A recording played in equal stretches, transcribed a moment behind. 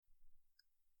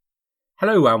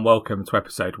Hello and welcome to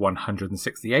episode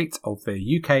 168 of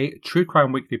the UK True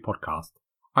Crime Weekly podcast.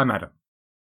 I'm Adam.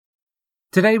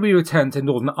 Today we return to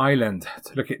Northern Ireland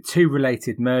to look at two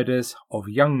related murders of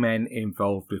young men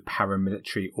involved with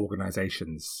paramilitary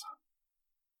organisations.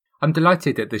 I'm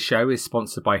delighted that the show is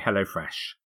sponsored by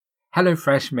HelloFresh.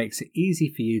 HelloFresh makes it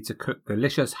easy for you to cook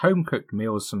delicious home-cooked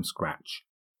meals from scratch.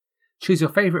 Choose your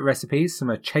favourite recipes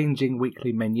from a changing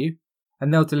weekly menu,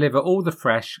 and they'll deliver all the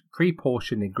fresh,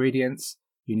 pre-portioned ingredients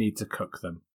you need to cook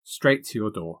them, straight to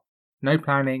your door. No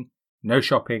planning, no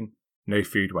shopping, no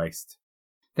food waste.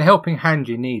 The helping hand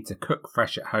you need to cook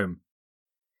fresh at home.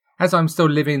 As I'm still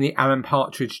living the Alan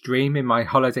Partridge dream in my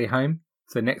holiday home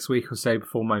for the next week or so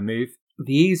before my move,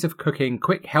 the ease of cooking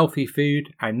quick, healthy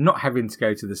food and not having to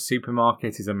go to the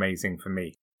supermarket is amazing for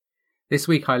me. This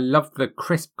week I loved the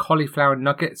crisp cauliflower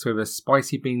nuggets with a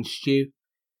spicy bean stew.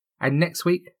 And next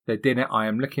week, the dinner I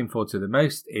am looking forward to the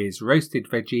most is roasted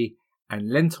veggie and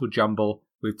lentil jumble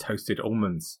with toasted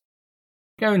almonds.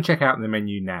 Go and check out the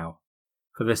menu now.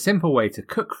 For the simple way to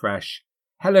cook fresh,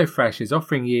 HelloFresh is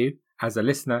offering you, as a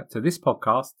listener to this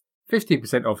podcast,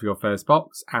 50% off your first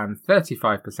box and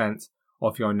 35%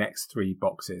 off your next 3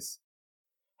 boxes.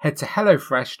 Head to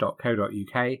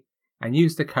hellofresh.co.uk and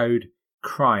use the code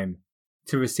CRIME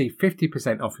to receive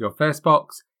 50% off your first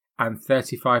box and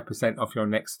 35% off your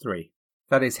next 3.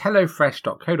 That is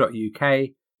hellofresh.co.uk,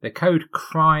 the code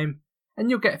CRIME, and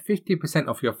you'll get 50%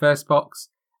 off your first box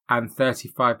and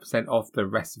 35% off the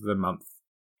rest of the month.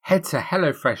 Head to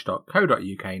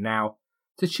hellofresh.co.uk now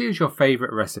to choose your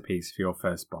favourite recipes for your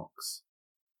first box.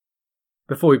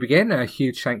 Before we begin, a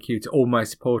huge thank you to all my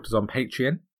supporters on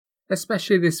Patreon,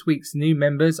 especially this week's new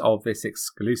members of this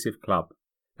exclusive club.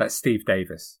 That's Steve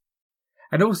Davis.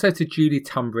 And also to Julie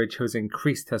Tunbridge, who has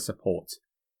increased her support.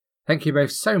 Thank you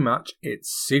both so much, it's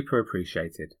super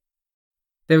appreciated.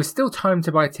 There is still time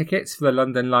to buy tickets for the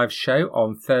London Live show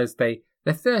on Thursday,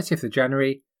 the 30th of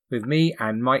January, with me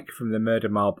and Mike from the Murder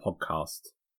Mile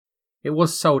podcast. It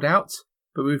was sold out,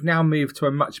 but we've now moved to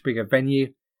a much bigger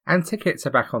venue, and tickets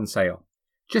are back on sale.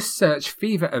 Just search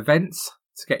Fever Events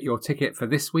to get your ticket for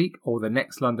this week or the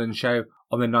next London show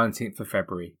on the 19th of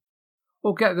February.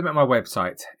 Or get them at my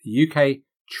website,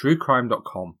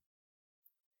 uktruecrime.com.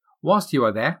 Whilst you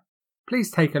are there, please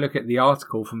take a look at the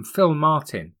article from Phil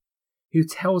Martin, who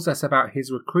tells us about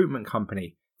his recruitment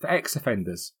company for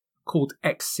ex-offenders called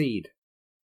Exceed.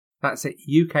 That's at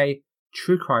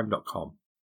uktruecrime.com.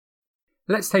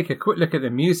 Let's take a quick look at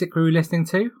the music we were listening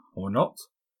to, or not,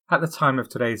 at the time of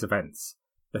today's events,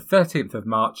 the 13th of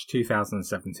March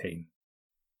 2017.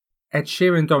 Ed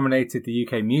Sheeran dominated the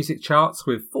UK music charts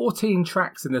with 14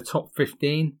 tracks in the top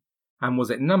 15 and was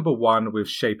at number 1 with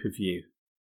Shape of You.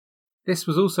 This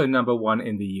was also number 1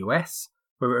 in the US,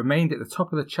 where it remained at the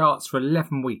top of the charts for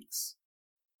 11 weeks.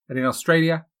 And in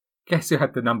Australia, guess who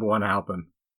had the number 1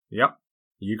 album? Yep,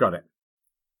 you got it.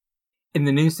 In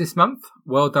the news this month,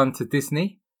 well done to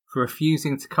Disney for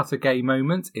refusing to cut a gay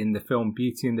moment in the film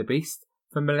Beauty and the Beast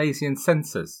for Malaysian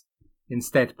censors,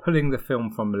 instead pulling the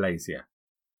film from Malaysia.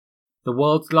 The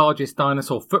world's largest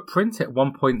dinosaur footprint at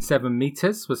 1.7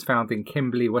 metres was found in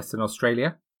Kimberley, Western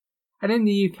Australia. And in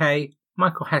the UK,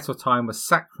 Michael Heseltine was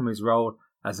sacked from his role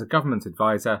as a government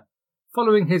advisor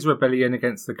following his rebellion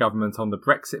against the government on the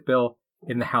Brexit bill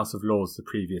in the House of Lords the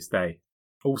previous day.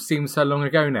 All seems so long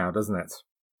ago now, doesn't it?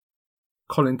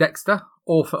 Colin Dexter,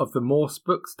 author of the Morse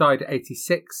books, died at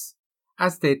 86,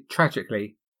 as did,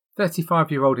 tragically,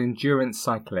 35-year-old endurance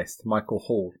cyclist Michael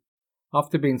Hall,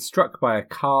 after being struck by a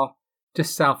car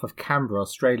just south of Canberra,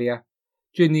 Australia,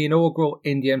 during the inaugural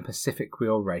Indian Pacific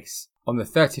Wheel race on the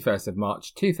 31st of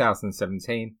March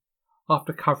 2017,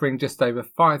 after covering just over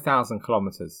 5,000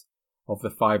 kilometres of the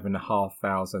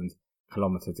 5,500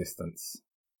 kilometre distance.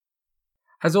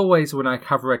 As always, when I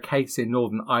cover a case in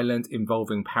Northern Ireland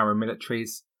involving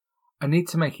paramilitaries, I need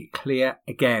to make it clear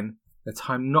again that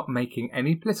I'm not making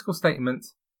any political statement,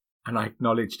 and I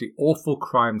acknowledge the awful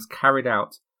crimes carried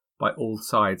out by all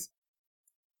sides.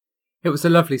 It was a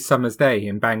lovely summer's day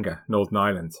in Bangor, Northern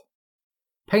Ireland.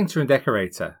 Painter and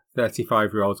decorator,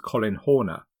 35-year-old Colin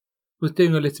Horner, was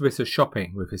doing a little bit of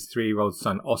shopping with his 3-year-old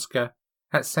son Oscar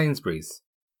at Sainsbury's,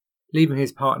 leaving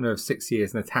his partner of 6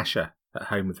 years Natasha at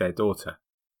home with their daughter.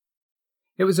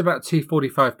 It was about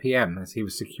 2:45 p.m. as he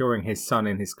was securing his son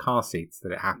in his car seats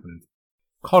that it happened.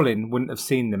 Colin wouldn't have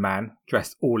seen the man,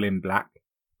 dressed all in black,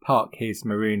 park his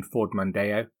maroon Ford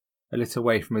Mondeo a little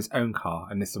way from his own car,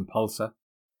 a Nissan Pulsar,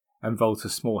 and vault a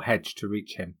small hedge to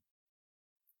reach him.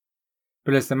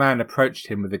 But as the man approached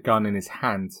him with a gun in his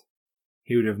hand,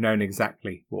 he would have known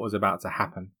exactly what was about to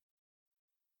happen.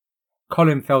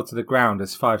 Colin fell to the ground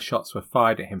as 5 shots were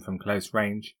fired at him from close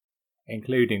range,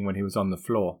 including when he was on the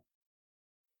floor.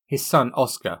 His son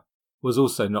Oscar was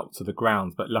also knocked to the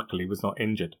ground, but luckily was not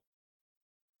injured.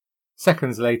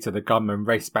 Seconds later, the gunman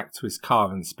raced back to his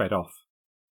car and sped off.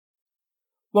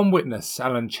 One witness,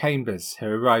 Alan Chambers, who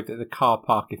arrived at the car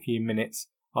park a few minutes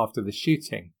after the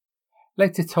shooting,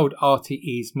 later told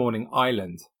RTE's Morning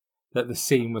Island that the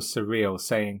scene was surreal,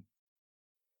 saying,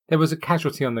 "There was a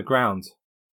casualty on the ground.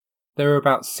 There were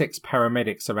about 6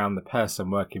 paramedics around the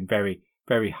person working very,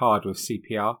 very hard with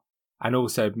CPR and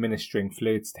also administering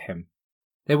fluids to him.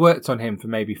 They worked on him for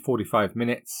maybe 45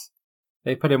 minutes.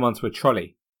 They put him onto a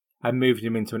trolley and moved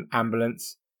him into an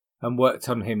ambulance and worked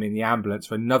on him in the ambulance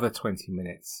for another 20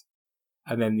 minutes.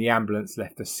 And then the ambulance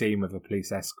left the scene with a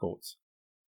police escort."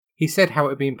 He said how it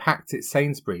had been packed at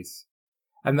Sainsbury's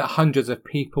and that hundreds of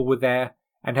people were there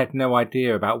and had no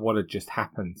idea about what had just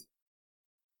happened.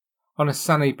 On a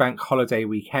sunny bank holiday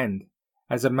weekend,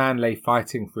 as a man lay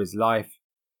fighting for his life,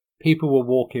 people were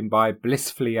walking by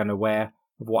blissfully unaware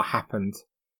of what happened,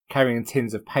 carrying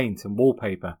tins of paint and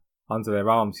wallpaper under their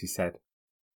arms, he said.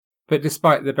 But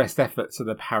despite the best efforts of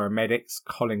the paramedics,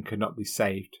 Colin could not be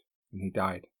saved, and he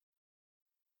died.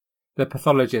 The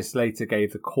pathologist later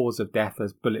gave the cause of death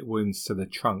as bullet wounds to the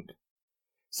trunk,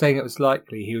 saying it was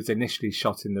likely he was initially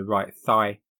shot in the right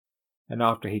thigh, and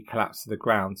after he collapsed to the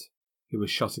ground, he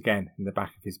was shot again in the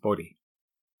back of his body.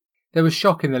 There was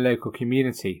shock in the local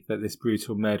community that this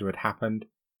brutal murder had happened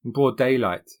in broad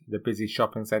daylight at a busy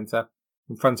shopping centre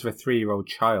in front of a 3-year-old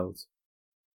child.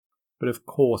 But of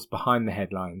course, behind the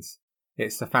headlines,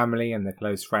 it's the family and the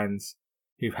close friends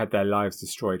who've had their lives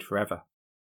destroyed forever.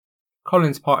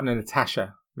 Colin's partner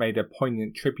Natasha made a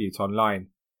poignant tribute online,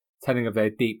 telling of their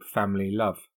deep family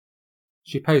love.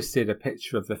 She posted a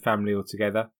picture of the family all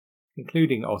together,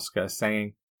 including Oscar,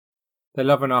 saying, "The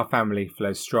love in our family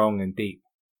flows strong and deep,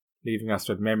 leaving us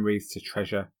with memories to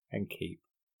treasure and keep."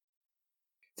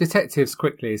 Detectives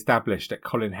quickly established that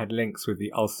Colin had links with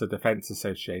the Ulster Defence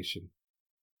Association,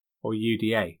 or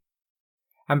UDA,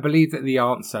 and believed that the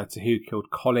answer to who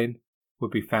killed Colin would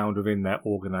be found within their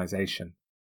organisation.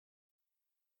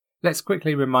 Let's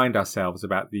quickly remind ourselves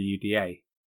about the UDA.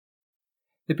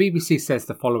 The BBC says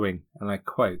the following, and I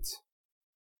quote,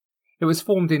 "It was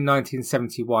formed in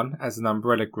 1971 as an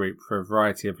umbrella group for a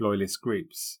variety of loyalist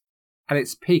groups. At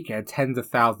its peak it had tens of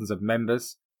thousands of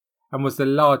members and was the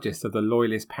largest of the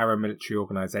loyalist paramilitary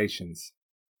organisations.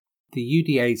 The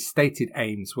UDA's stated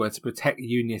aims were to protect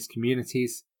Unionist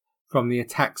communities from the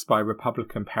attacks by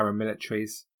Republican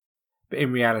paramilitaries, but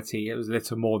in reality it was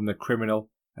little more than a criminal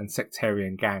and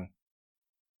sectarian gang.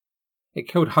 It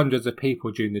killed hundreds of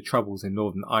people during the Troubles in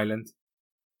Northern Ireland.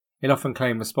 It often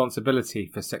claimed responsibility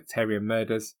for sectarian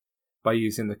murders by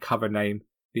using the cover name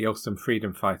the Ulster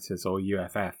Freedom Fighters, or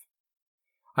UFF.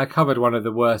 I covered one of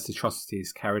the worst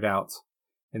atrocities carried out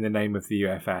in the name of the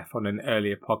UFF on an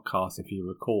earlier podcast, if you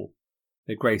recall,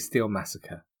 the Grey Steel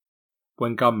Massacre,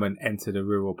 when gunmen entered a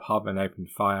rural pub and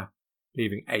opened fire,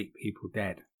 leaving 8 people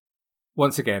dead.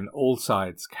 Once again, all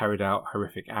sides carried out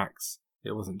horrific acts.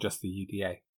 It wasn't just the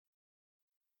UDA.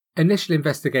 Initial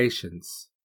investigations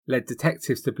led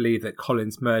detectives to believe that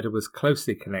Colin's murder was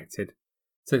closely connected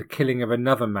to the killing of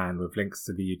another man with links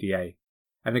to the UDA,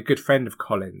 and a good friend of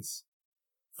Colin's,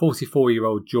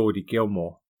 44-year-old Geordie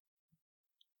Gilmore.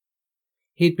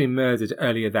 He had been murdered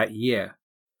earlier that year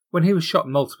when he was shot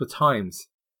multiple times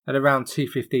at around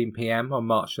 2:15 p.m. on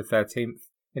March the 13th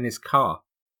in his car,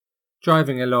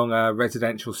 driving along a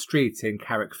residential street in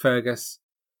Carrickfergus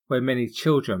where many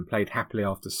children played happily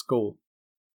after school.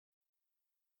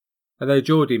 Although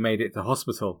Geordie made it to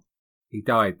hospital, he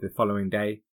died the following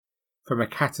day from a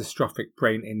catastrophic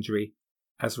brain injury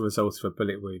as a result of a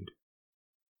bullet wound.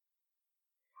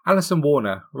 Alison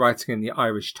Warner, writing in the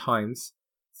Irish Times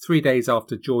 3 days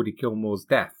after Geordie Gilmore's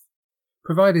death,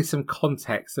 provided some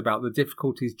context about the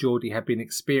difficulties Geordie had been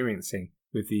experiencing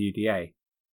with the UDA.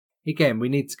 Again, we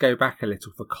need to go back a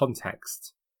little for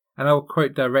context, and I will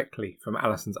quote directly from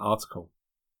Alison's article.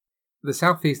 The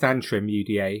South East Antrim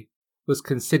UDA was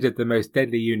considered the most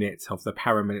deadly unit of the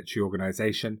paramilitary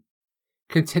organisation,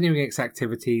 continuing its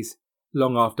activities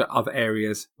long after other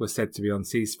areas were said to be on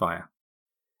ceasefire.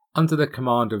 Under the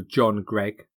command of John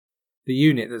Gregg, the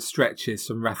unit that stretches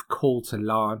from Rathcoole to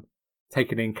Larne,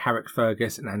 taken in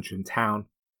Carrickfergus and Antrim Town,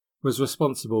 was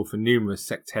responsible for numerous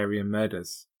sectarian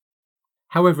murders.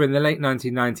 However, in the late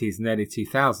 1990s and early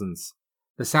 2000s,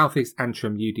 the South East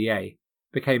Antrim UDA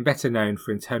became better known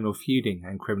for internal feuding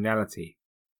and criminality.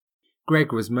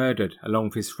 Gregg was murdered along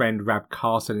with his friend Rab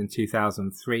Carson in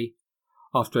 2003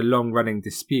 after a long-running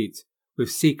dispute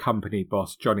with C Company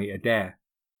boss Johnny Adair.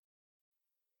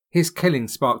 His killing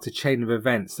sparked a chain of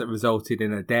events that resulted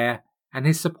in Adair and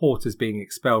his supporters being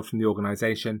expelled from the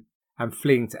organisation and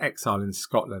fleeing to exile in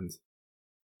Scotland.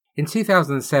 In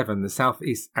 2007, the South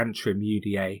East Antrim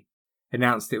UDA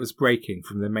announced it was breaking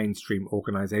from the mainstream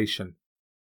organisation.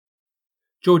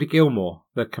 Geordie Gilmore,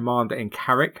 the commander in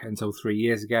Carrick until 3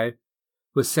 years ago,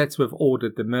 was said to have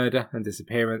ordered the murder and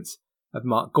disappearance of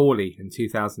Mark Gawley in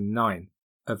 2009,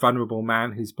 a vulnerable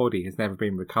man whose body has never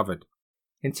been recovered.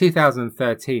 In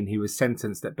 2013, he was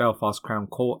sentenced at Belfast Crown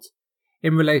Court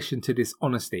in relation to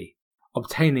dishonesty,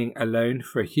 obtaining a loan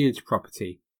for a huge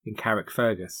property in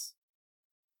Carrickfergus.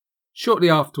 Shortly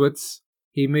afterwards,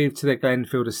 he moved to the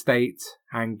Glenfield estate,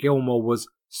 and Gilmore was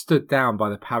stood down by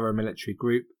the paramilitary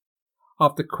group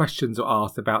after questions were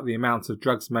asked about the amount of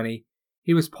drugs money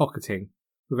he was pocketing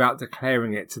without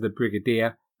declaring it to the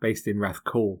brigadier based in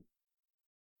Rathcoole.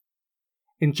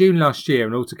 In June last year,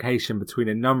 an altercation between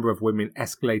a number of women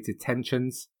escalated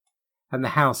tensions, and the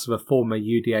house of a former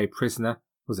UDA prisoner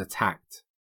was attacked.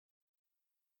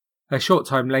 A short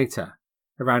time later,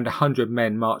 around 100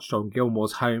 men marched on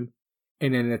Gilmore's home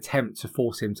in an attempt to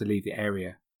force him to leave the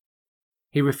area.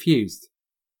 He refused,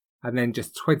 and then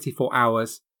just 24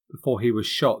 hours before he was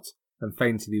shot and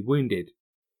fatally wounded,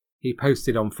 he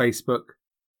posted on Facebook,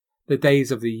 "The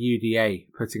days of the UDA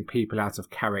putting people out of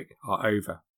Carrick are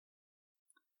over."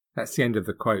 That's the end of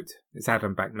the quote. It's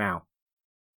Adam back now.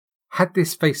 Had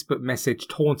this Facebook message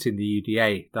taunting the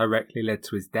UDA directly led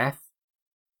to his death?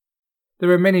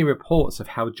 There are many reports of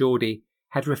how Geordie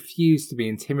had refused to be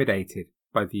intimidated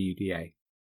by the UDA.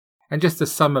 And just the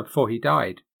summer before he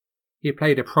died, he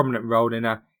played a prominent role in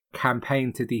a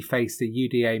campaign to deface the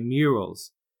UDA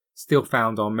murals still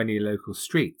found on many local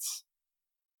streets.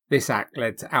 This act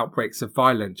led to outbreaks of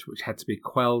violence which had to be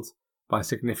quelled by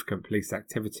significant police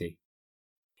activity.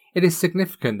 It is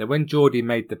significant that when Geordie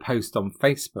made the post on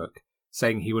Facebook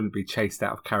saying he wouldn't be chased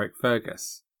out of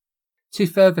Carrickfergus, 2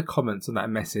 further comments on that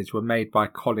message were made by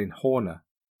Colin Horner.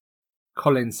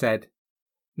 Colin said,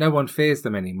 "No one fears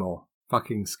them anymore,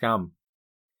 fucking scum.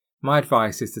 My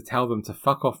advice is to tell them to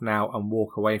fuck off now and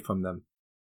walk away from them.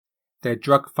 Their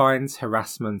drug fines,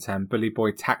 harassment and bully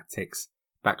boy tactics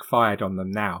backfired on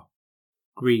them now.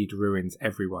 Greed ruins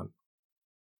everyone."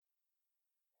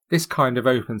 This kind of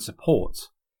open support,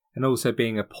 and also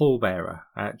being a pallbearer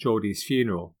at Geordie's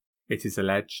funeral, it is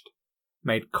alleged,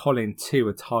 made Colin too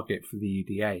a target for the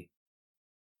UDA.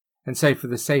 And so for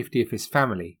the safety of his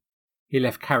family, he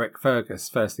left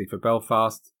Carrickfergus firstly for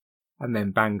Belfast and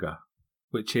then Bangor,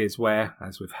 which is where,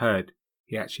 as we've heard,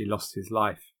 he actually lost his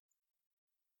life.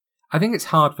 I think it's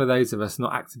hard for those of us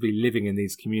not actively living in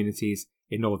these communities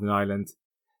in Northern Ireland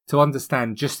to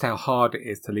understand just how hard it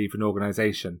is to leave an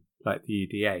organisation like the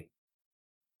UDA.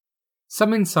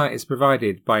 Some insight is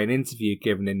provided by an interview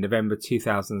given in November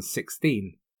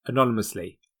 2016,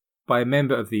 anonymously, by a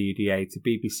member of the UDA to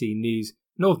BBC News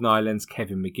Northern Ireland's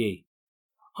Kevin McGee.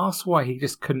 Asked why he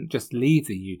couldn't just leave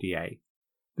the UDA,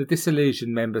 the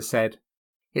disillusioned member said,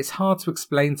 "It's hard to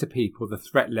explain to people the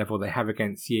threat level they have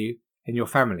against you and your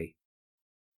family.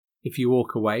 If you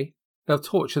walk away, they'll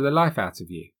torture the life out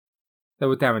of you. They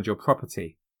will damage your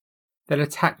property. They'll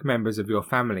attack members of your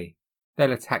family.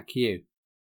 They'll attack you.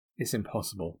 It's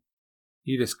impossible.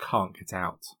 You just can't get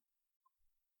out."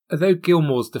 Although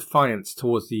Gilmore's defiance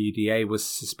towards the UDA was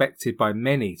suspected by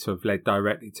many to have led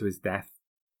directly to his death,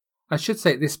 I should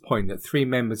say at this point that 3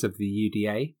 members of the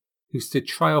UDA who stood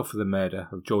trial for the murder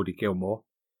of Geordie Gilmore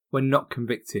were not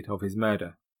convicted of his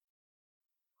murder.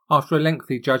 After a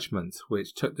lengthy judgment,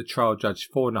 which took the trial judge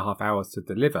 4.5 hours to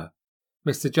deliver,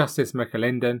 Mr. Justice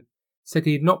McAlinden said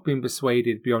he had not been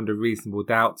persuaded beyond a reasonable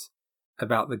doubt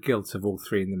about the guilt of all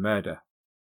 3 in the murder.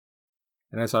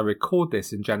 And as I record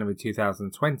this in January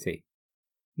 2020,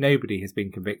 nobody has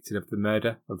been convicted of the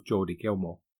murder of Geordie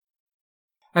Gilmore.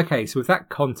 Okay, so with that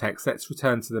context, let's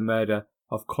return to the murder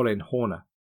of Colin Horner.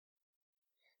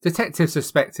 Detectives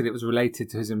suspected it was related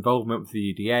to his involvement with the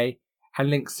UDA and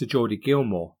links to Geordie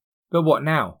Gilmore, but what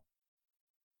now?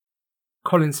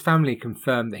 Colin's family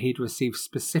confirmed that he'd received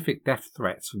specific death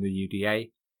threats from the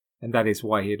UDA, and that is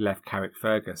why he had left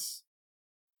Carrickfergus.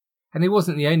 And he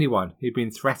wasn't the only one who'd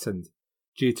been threatened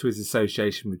due to his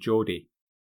association with Geordie.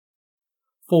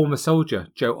 Former soldier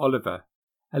Joe Oliver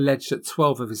alleged that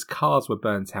 12 of his cars were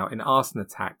burnt out in arson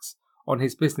attacks on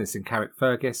his business in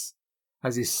Carrickfergus,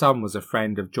 as his son was a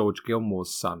friend of George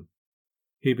Gilmore's son,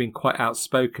 who'd been quite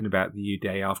outspoken about the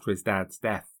UDA after his dad's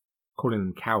death, calling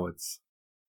them cowards.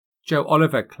 Joe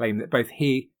Oliver claimed that both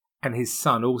he and his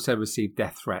son also received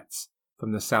death threats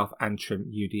from the South Antrim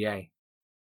UDA.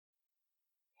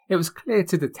 It was clear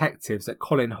to detectives that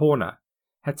Colin Horner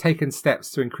had taken steps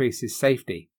to increase his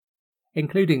safety,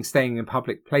 including staying in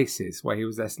public places where he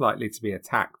was less likely to be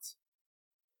attacked.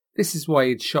 This is why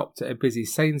he'd shopped at a busy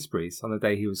Sainsbury's on the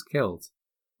day he was killed,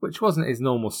 which wasn't his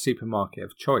normal supermarket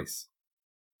of choice.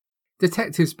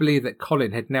 Detectives believe that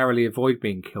Colin had narrowly avoided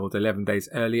being killed 11 days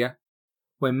earlier,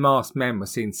 when masked men were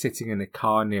seen sitting in a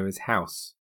car near his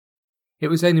house. It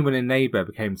was only when a neighbour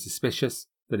became suspicious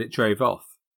that it drove off,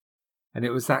 and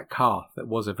it was that car that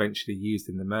was eventually used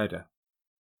in the murder.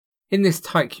 In this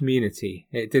tight community,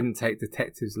 it didn't take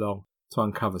detectives long to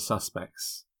uncover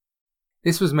suspects.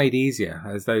 This was made easier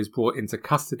as those brought into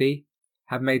custody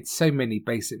had made so many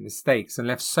basic mistakes and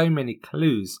left so many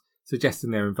clues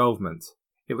suggesting their involvement.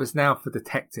 It was now for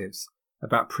detectives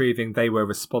about proving they were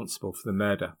responsible for the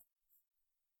murder.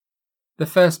 The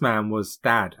first man was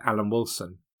Dad, Alan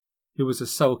Wilson, who was a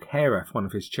sole carer for one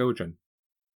of his children.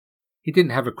 He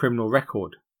didn't have a criminal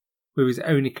record, with his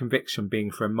only conviction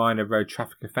being for a minor road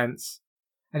traffic offence,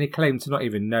 and he claimed to not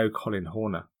even know Colin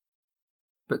Horner.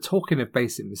 But talking of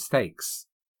basic mistakes,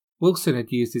 Wilson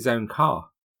had used his own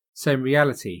car, so in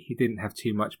reality he didn't have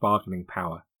too much bargaining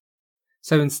power.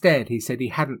 So instead he said he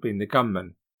hadn't been the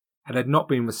gunman, and had not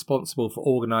been responsible for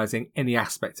organising any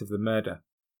aspect of the murder.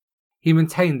 He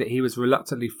maintained that he was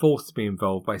reluctantly forced to be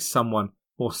involved by someone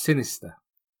more sinister.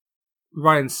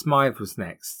 Ryan Smythe was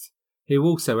next, who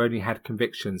also only had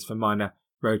convictions for minor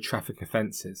road traffic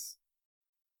offences.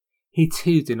 He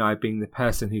too denied being the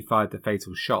person who fired the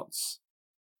fatal shots.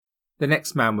 The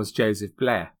next man was Joseph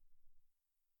Blair.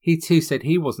 He too said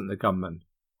he wasn't the gunman,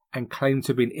 and claimed to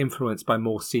have been influenced by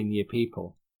more senior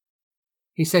people.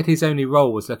 He said his only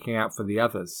role was looking out for the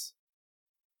others.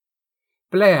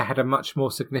 Blair had a much more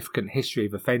significant history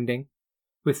of offending,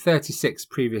 with 36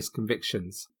 previous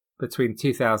convictions between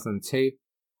 2002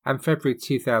 and February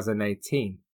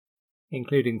 2018,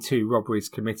 including 2 robberies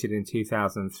committed in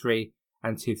 2003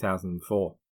 and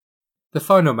 2004. The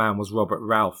final man was Robert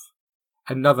Ralph,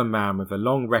 another man with a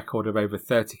long record of over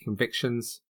 30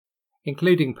 convictions,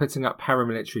 including putting up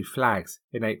paramilitary flags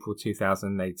in April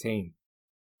 2018.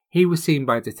 He was seen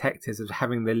by detectives as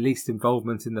having the least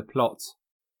involvement in the plot,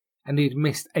 and he'd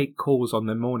missed 8 calls on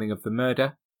the morning of the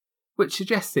murder, which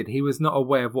suggested he was not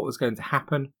aware of what was going to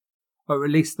happen, or at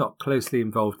least not closely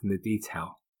involved in the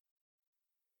detail.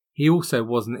 He also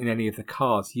wasn't in any of the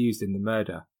cars used in the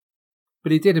murder,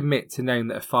 but he did admit to knowing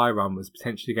that a firearm was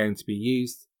potentially going to be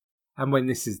used, and when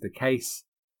this is the case,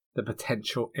 the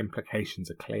potential implications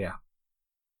are clear.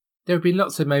 There have been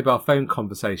lots of mobile phone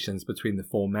conversations between the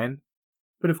 4 men,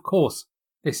 but of course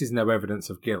this is no evidence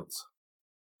of guilt.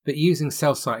 But using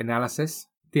cell site analysis,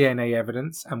 DNA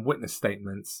evidence and witness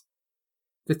statements,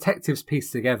 detectives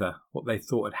pieced together what they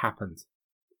thought had happened.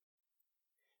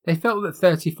 They felt that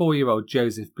 34-year-old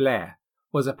Joseph Blair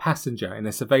was a passenger in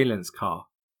a surveillance car,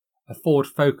 a Ford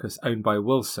Focus owned by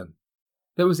Wilson,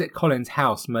 that was at Colin's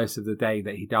house most of the day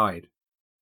that he died.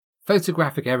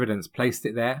 Photographic evidence placed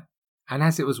it there, and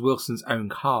as it was Wilson's own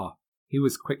car, he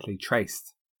was quickly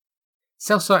traced.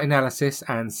 Cell site analysis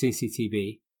and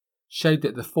CCTV showed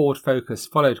that the Ford Focus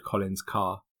followed Colin's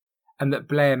car, and that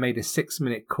Blair made a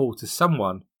 6-minute call to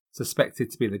someone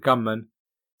suspected to be the gunman,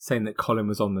 saying that Colin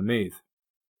was on the move.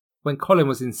 When Colin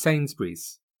was in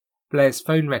Sainsbury's, Blair's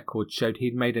phone record showed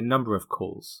he'd made a number of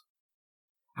calls,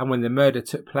 and when the murder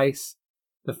took place,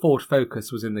 the Ford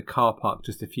Focus was in the car park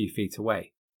just a few feet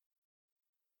away.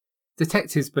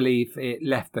 Detectives believe it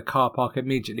left the car park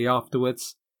immediately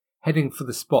afterwards, heading for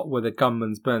the spot where the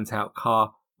gunman's burnt-out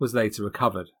car was later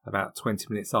recovered about 20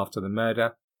 minutes after the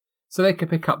murder, so they could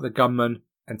pick up the gunman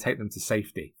and take them to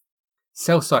safety.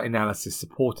 Cell site analysis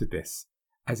supported this,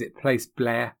 as it placed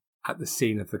Blair at the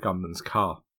scene of the gunman's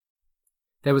car.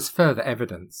 There was further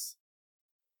evidence.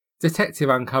 Detective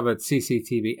uncovered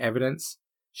CCTV evidence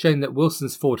showing that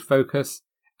Wilson's Ford Focus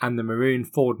and the maroon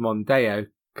Ford Mondeo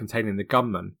containing the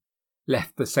gunman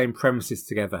left the same premises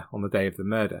together on the day of the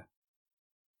murder.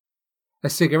 A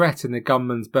cigarette in the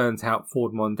gunman's burnt-out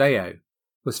Ford Mondeo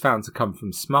was found to come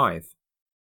from Smythe,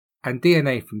 and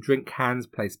DNA from drink cans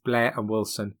placed Blair and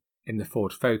Wilson in the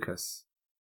Ford Focus.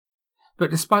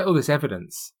 But despite all this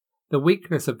evidence, the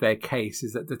weakness of their case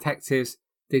is that detectives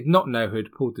did not know who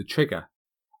had pulled the trigger,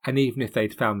 and even if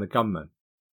they'd found the gunman.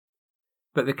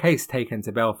 But the case taken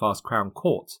to Belfast Crown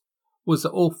Court was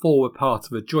that all 4 were part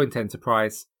of a joint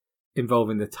enterprise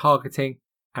involving the targeting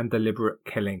and deliberate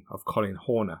killing of Colin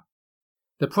Horner.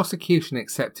 The prosecution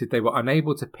accepted they were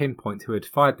unable to pinpoint who had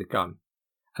fired the gun,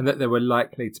 and that there were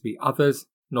likely to be others,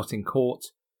 not in court,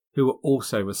 who were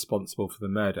also responsible for the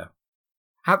murder.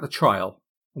 At the trial,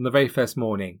 on the very first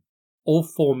morning, all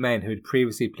 4 men who had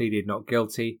previously pleaded not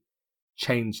guilty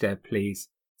changed their pleas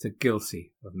to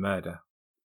guilty of murder.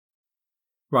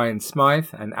 Ryan Smythe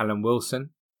and Alan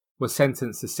Wilson were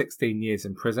sentenced to 16 years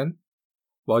in prison,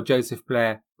 while Joseph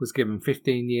Blair was given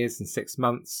 15 years and 6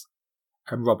 months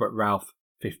and Robert Ralph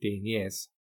 15 years.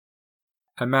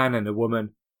 A man and a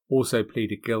woman also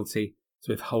pleaded guilty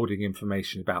to withholding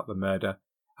information about the murder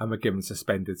and were given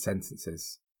suspended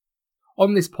sentences.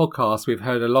 On this podcast, we've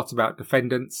heard a lot about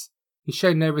defendants who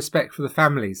show no respect for the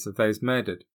families of those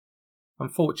murdered.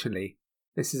 Unfortunately,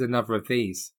 this is another of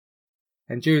these.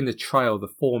 And during the trial, the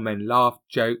 4 men laughed,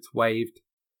 joked, waved,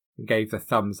 and gave the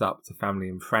thumbs up to family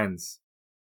and friends.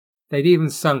 They'd even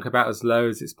sunk about as low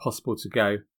as it's possible to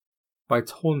go by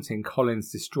taunting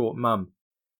Colin's distraught mum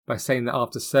by saying that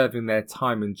after serving their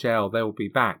time in jail they will be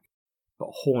back, but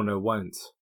Horner won't.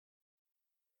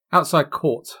 Outside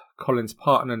court, Colin's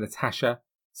partner Natasha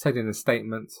said in a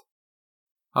statement,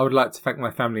 "I would like to thank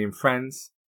my family and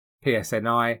friends,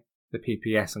 PSNI, the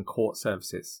PPS and court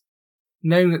services.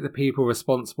 Knowing that the people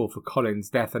responsible for Colin's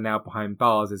death are now behind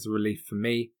bars is a relief for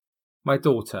me, my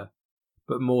daughter,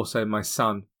 but more so my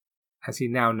son, as he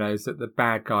now knows that the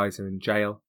bad guys are in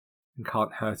jail and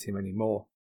can't hurt him anymore."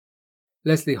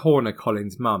 Leslie Horner,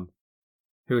 Colin's mum,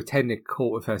 who attended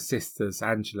court with her sisters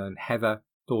Angela and Heather,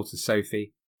 daughter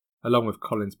Sophie, along with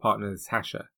Colin's partner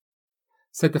Natasha,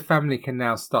 said the family can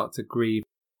now start to grieve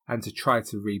and to try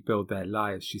to rebuild their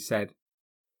lives. She said,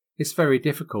 "It's very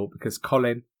difficult because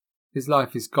Colin, his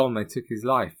life is gone, they took his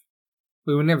life.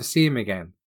 We will never see him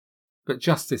again. But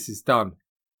justice is done.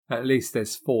 At least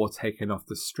there's 4 taken off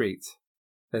the street.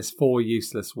 There's 4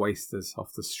 useless wasters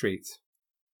off the street."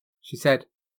 She said,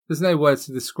 "There's no words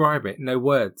to describe it, no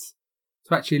words.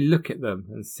 To actually look at them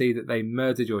and see that they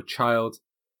murdered your child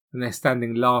and they're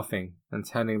standing laughing and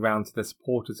turning round to their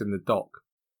supporters in the dock,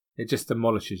 it just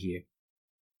demolishes you.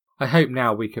 I hope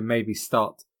now we can maybe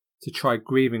start to try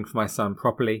grieving for my son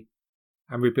properly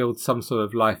and rebuild some sort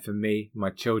of life for me, my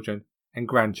children and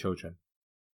grandchildren."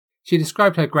 She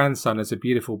described her grandson as a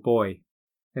beautiful boy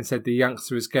and said the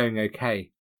youngster is going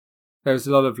okay. There is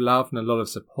a lot of love and a lot of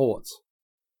support.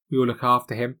 We will look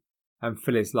after him and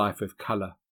fill his life with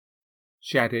colour.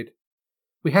 She added,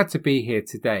 "We had to be here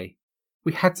today.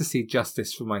 We had to see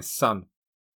justice for my son.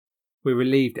 We're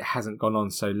relieved it hasn't gone on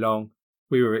so long.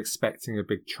 We were expecting a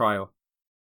big trial."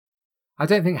 I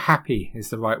don't think happy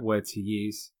is the right word to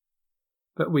use,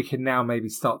 but we can now maybe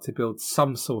start to build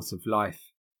some sort of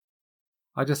life.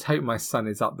 I just hope my son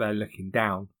is up there looking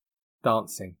down,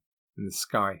 dancing in the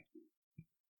sky.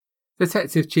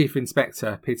 Detective Chief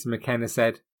Inspector Peter McKenna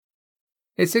said,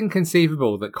 "It's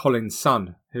inconceivable that Colin's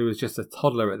son, who was just a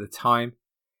toddler at the time,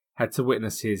 had to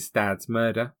witness his dad's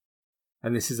murder,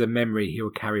 and this is a memory he will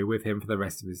carry with him for the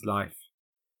rest of his life.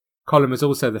 Colin was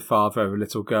also the father of a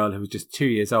little girl who was just 2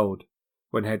 years old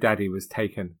when her daddy was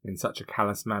taken in such a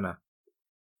callous manner.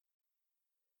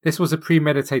 This was a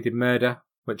premeditated murder,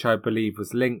 which I believe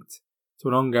was linked to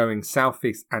an ongoing South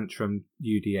East Antrim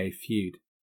UDA feud.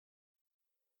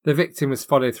 The victim was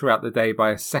followed throughout the day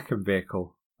by a second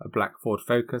vehicle, a black Ford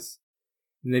Focus,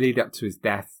 in the lead up to his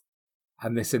death,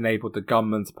 and this enabled the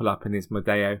gunman to pull up in his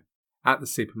Mondeo at the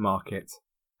supermarket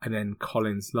and end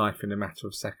Colin's life in a matter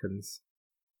of seconds.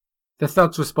 The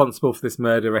thugs responsible for this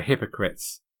murder are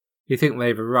hypocrites who think they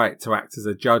have a right to act as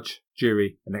a judge,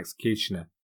 jury and executioner.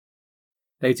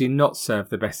 They do not serve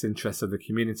the best interests of the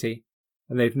community,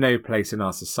 and they have no place in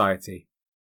our society.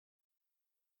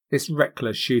 This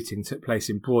reckless shooting took place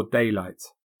in broad daylight,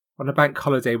 on a bank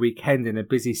holiday weekend in a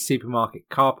busy supermarket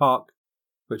car park,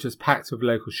 which was packed with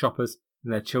local shoppers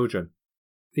and their children.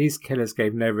 These killers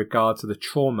gave no regard to the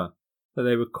trauma that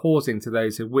they were causing to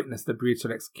those who witnessed the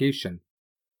brutal execution.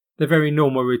 The very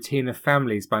normal routine of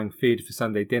families buying food for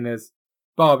Sunday dinners,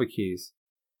 barbecues,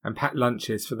 and packed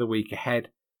lunches for the week ahead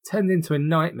turned into a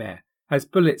nightmare as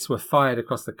bullets were fired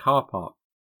across the car park.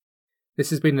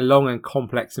 This has been a long and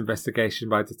complex investigation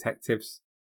by detectives.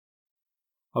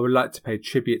 I would like to pay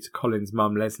tribute to Colin's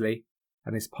mum Leslie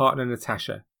and his partner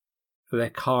Natasha for their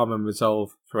calm and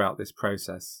resolve throughout this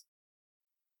process.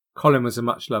 Colin was a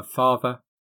much-loved father,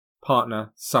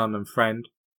 partner, son and friend,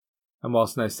 and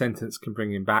whilst no sentence can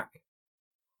bring him back,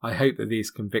 I hope that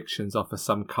these convictions offer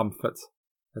some comfort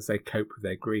as they cope with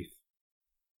their grief.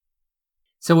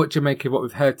 So what do you make of what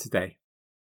we've heard today?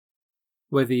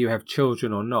 Whether you have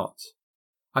children or not,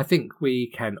 I think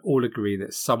we can all agree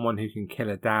that someone who can kill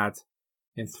a dad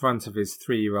in front of his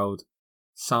 3-year-old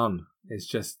son is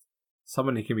just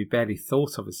someone who can be barely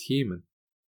thought of as human.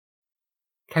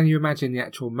 Can you imagine the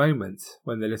actual moment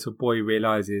when the little boy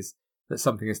realises that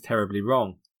something is terribly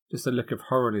wrong? Just a look of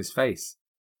horror on his face.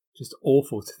 Just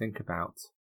awful to think about.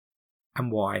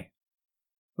 And why?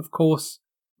 Of course,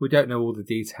 we don't know all the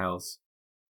details.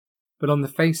 But on the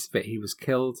face of it, he was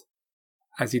killed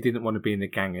as he didn't want to be in the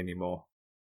gang anymore.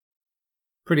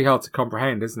 Pretty hard to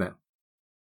comprehend, isn't it?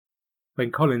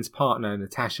 when Colin's partner,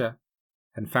 Natasha,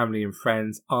 and family and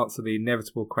friends answer the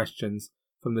inevitable questions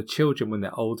from the children when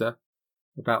they're older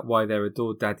about why their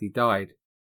adored daddy died.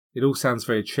 It all sounds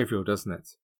very trivial, doesn't it?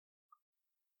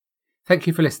 Thank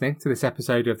you for listening to this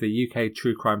episode of the UK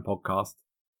True Crime Podcast.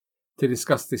 To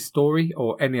discuss this story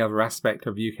or any other aspect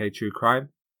of UK True Crime,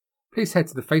 please head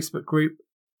to the Facebook group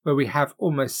where we have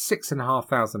almost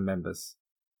 6,500 members.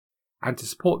 And to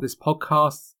support this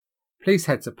podcast, please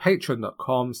head to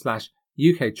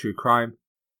patreon.com/UKTrueCrime,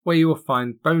 where you will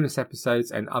find bonus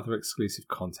episodes and other exclusive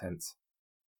content.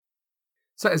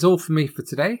 So that is all from me for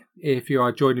today. If you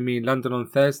are joining me in London on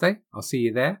Thursday, I'll see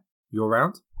you there. You're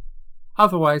around.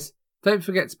 Otherwise, don't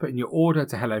forget to put in your order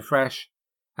to HelloFresh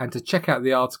and to check out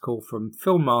the article from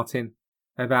Phil Martin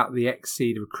about the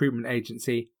Exceed recruitment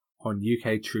agency on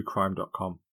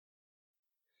uktruecrime.com.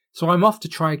 So I'm off to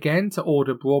try again to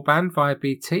order broadband via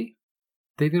BT.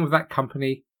 Dealing with that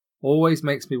company always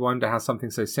makes me wonder how something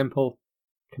so simple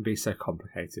can be so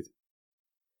complicated.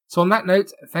 So on that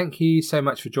note, thank you so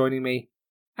much for joining me,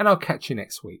 and I'll catch you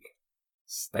next week.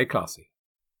 Stay classy.